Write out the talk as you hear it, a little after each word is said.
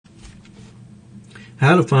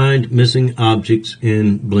how to find missing objects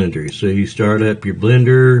in Blender. So you start up your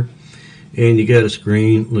Blender and you got a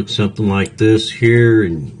screen, looks something like this here,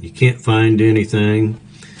 and you can't find anything.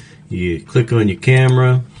 You click on your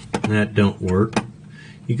camera, that don't work.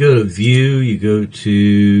 You go to View, you go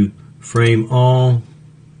to Frame All.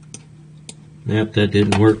 Yep, that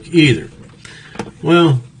didn't work either.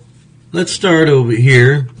 Well, let's start over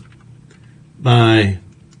here by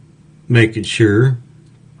making sure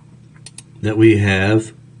that we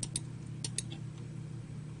have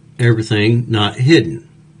everything not hidden.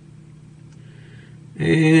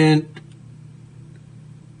 And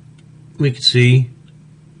we can see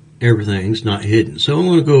everything's not hidden. So I'm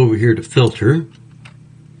going to go over here to Filter,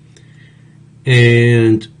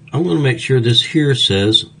 and I'm going to make sure this here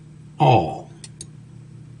says All.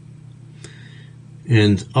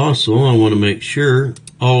 And also I want to make sure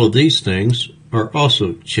all of these things are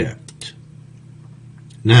also checked.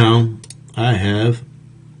 Now I have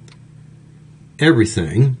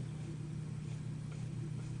everything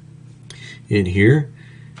in here,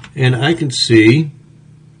 and I can see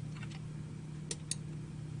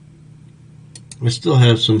I still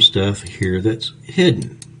have some stuff here that's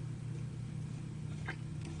hidden.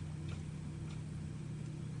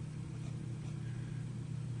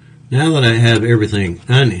 Now that I have everything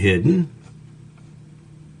unhidden,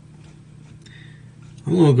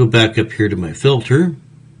 I'm going to go back up here to my filter,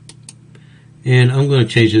 and I'm going to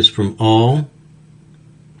change this from all.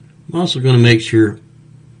 I'm also going to make sure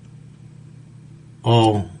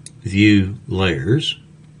all view layers,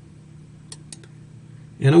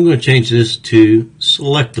 and I'm going to change this to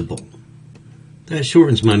selectable. That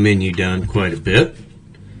shortens my menu down quite a bit,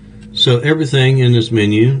 so everything in this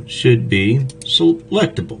menu should be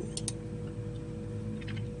selectable.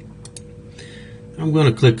 I'm going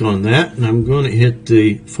to click on that, and I'm going to hit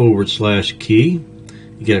the / key.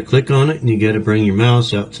 You got to click on it, and you got to bring your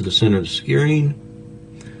mouse out to the center of the screen.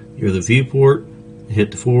 You're the viewport,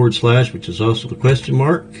 hit the /, which is also the question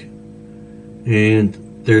mark,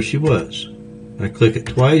 and there she was. I click it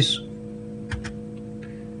twice,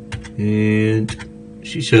 and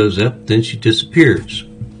she shows up, then she disappears.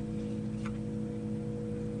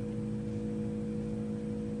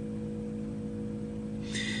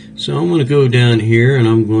 So I'm going to go down here, and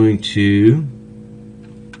I'm going to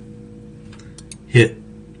hit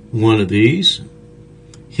one of these,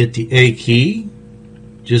 hit the A key,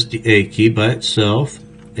 just the A key by itself.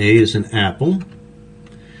 A is an apple.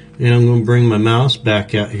 And I'm going to bring my mouse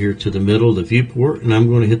back out here to the middle of the viewport, and I'm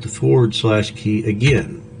going to hit the / key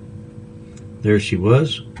again. There she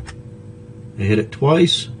was. I hit it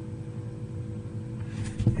twice,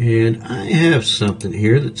 and I have something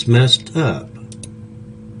here that's messed up,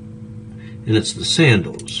 and it's the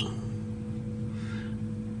sandals.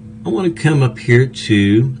 I want to come up here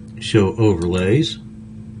to Show Overlays.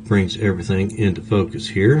 Brings everything into focus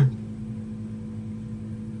here.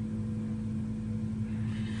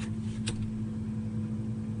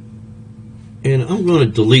 And I'm going to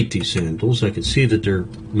delete these sandals. I can see that they're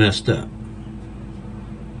messed up.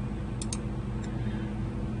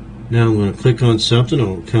 Now I'm going to click on something.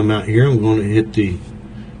 I'll come out here. I'm going to hit the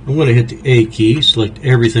A key, select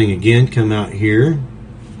everything again, come out here,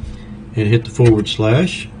 and hit the /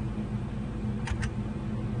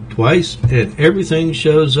 twice, and everything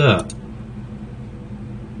shows up.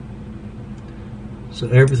 So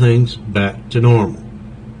everything's back to normal.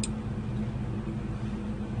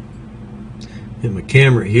 Hit my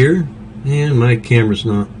camera here, and my camera's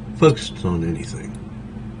not focused on anything.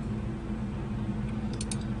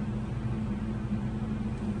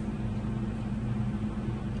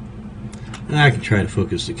 I can try to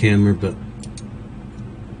focus the camera, but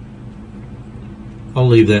I'll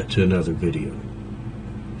leave that to another video.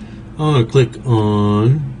 I'm going to click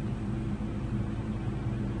on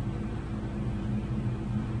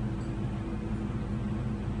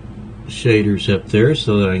shaders up there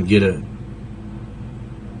so that I can get a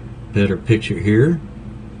better picture here.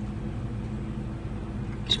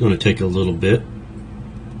 It's going to take a little bit.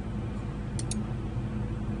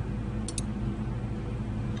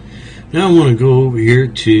 Now I want to go over here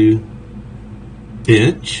to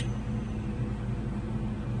Bench,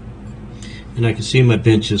 and I can see my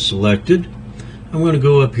bench is selected. I'm going to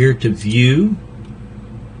go up here to View,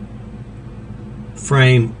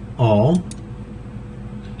 Frame All.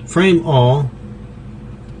 Frame All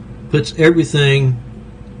puts everything,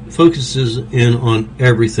 focuses in on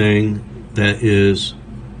everything that is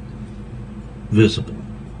visible.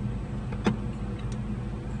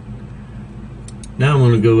 Now I'm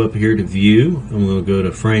going to go up here to View. I'm going to go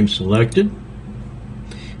to Frame Selected,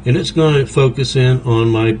 and it's going to focus in on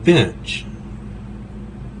my bench.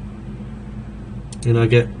 and I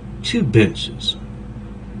got 2 benches.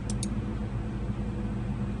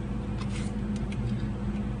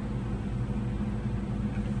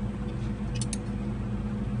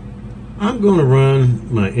 I'm going to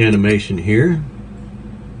run my animation here.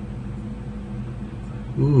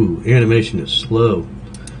 Ooh, animation is slow.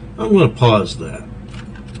 I'm going to pause that.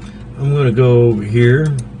 I'm going to go over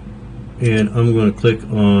here and I'm going to click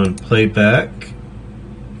on playback,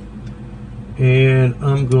 and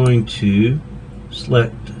I'm going to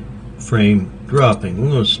select frame dropping. I'm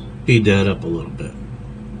going to speed that up a little bit.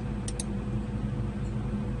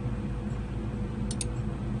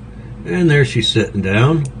 And there she's sitting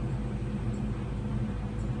down.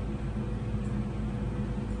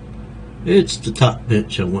 It's the top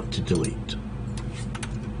bench I want to delete.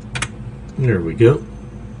 There we go.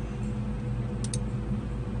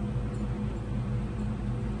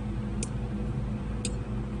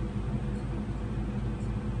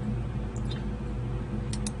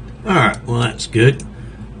 Alright, well that's good.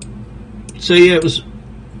 So yeah, it was...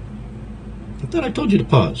 I thought I told you to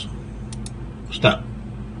pause. Stop.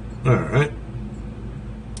 Alright.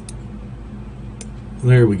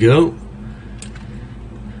 There we go.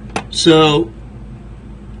 So,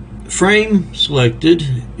 frame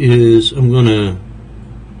selected is, I'm going to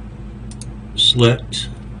select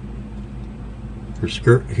her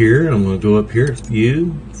skirt here. I'm going to go up here,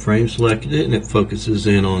 view, frame selected it, and it focuses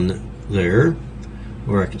in on there.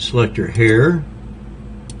 Or I can select her hair.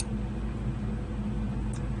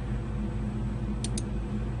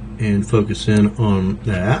 And focus in on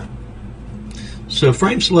that. So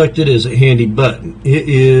frame selected is a handy button. It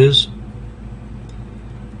is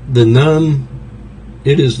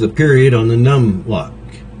the period on the num lock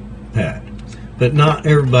pad. But not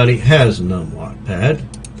everybody has a num lock pad.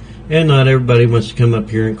 And not everybody wants to come up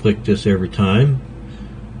here and click this every time.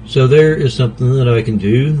 So there is something that I can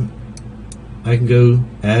do. I can go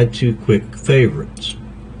add to quick favorites.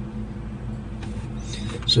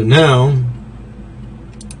 So now,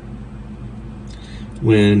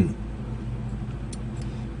 when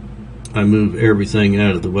I move everything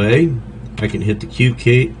out of the way, I can hit the Q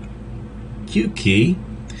key,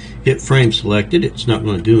 hit frame selected. It's not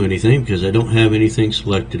going to do anything because I don't have anything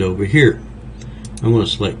selected over here. I'm going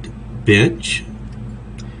to select bench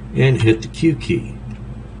and hit the Q key,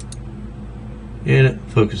 and it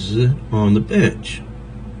focuses it on the bench.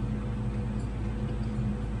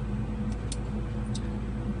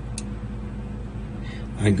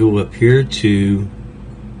 I go up here to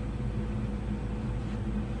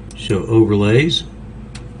show overlays,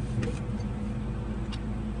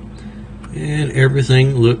 and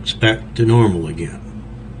everything looks back to normal again.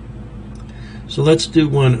 So let's do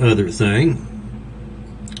one other thing.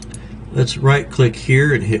 Let's right click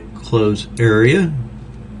here and hit close area.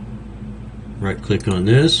 Right click on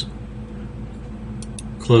this,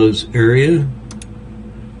 close area,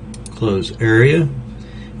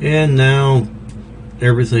 and now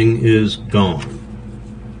everything is gone.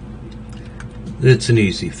 It's an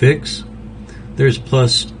easy fix. There's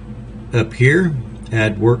plus up here,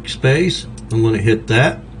 add workspace. I'm going to hit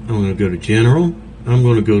that. I'm going to go to general. I'm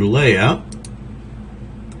going to go to layout.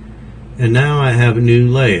 And now I have a new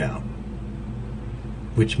layout,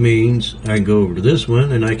 which means I can go over to this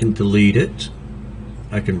one and I can delete it.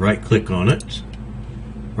 I can right click on it.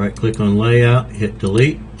 Right click on layout, hit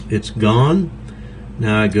delete. It's gone.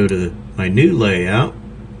 Now I go to my new layout,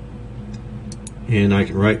 and I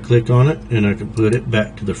can right click on it and I can put it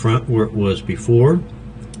back to the front where it was before.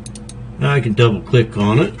 Now I can double click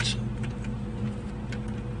on it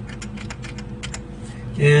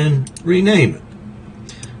and rename it.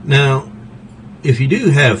 Now if you do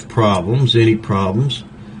have problems, any problems,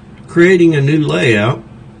 creating a new layout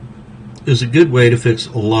is a good way to fix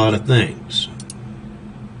a lot of things.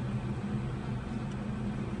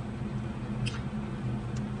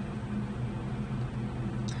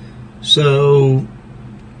 So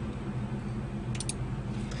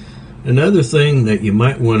another thing that you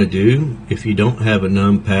might want to do if you don't have a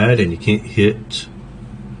numpad and you can't hit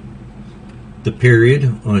the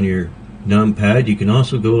period on your numpad, you can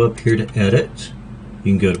also go up here to edit.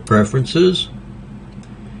 You can go to preferences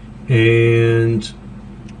and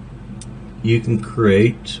you can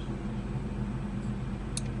create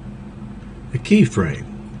a keyframe.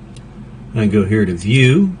 I can go here to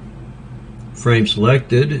view, frame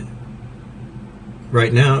selected.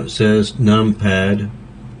 Right now it says numpad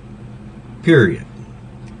period.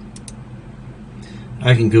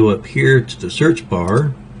 I can go up here to the search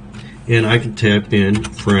bar and I can type in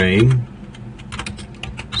frame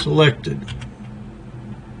selected,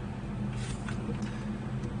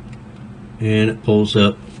 and it pulls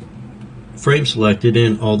up frame selected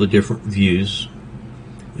in all the different views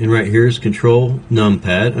And right here is Control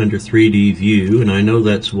Numpad under 3D View, and I know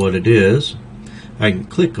that's what it is. I can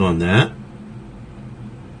click on that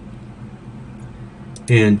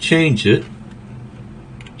and change it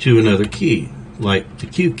to another key, like the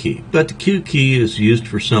Q key. But the Q key is used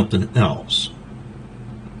for something else.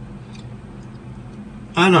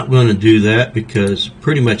 I'm not going to do that because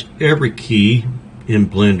pretty much every key in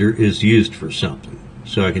Blender is used for something.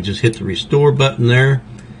 So I can just hit the restore button there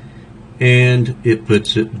and it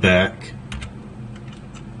puts it back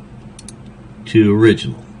to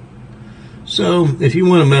original. So if you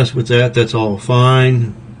want to mess with that, that's all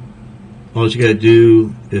fine. All you got to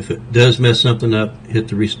do, if it does mess something up, hit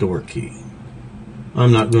the restore key.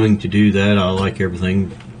 I'm not going to do that. I like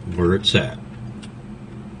everything where it's at.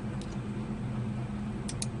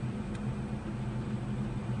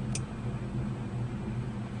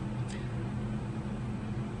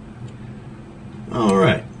 All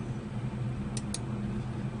right.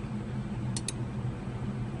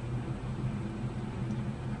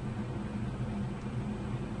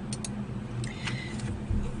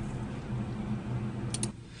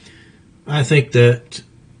 I think that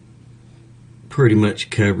pretty much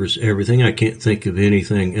covers everything. I can't think of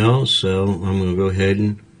anything else, so I'm going to go ahead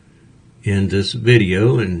and end this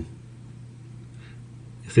video, and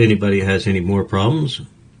if anybody has any more problems,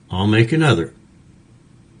 I'll make another.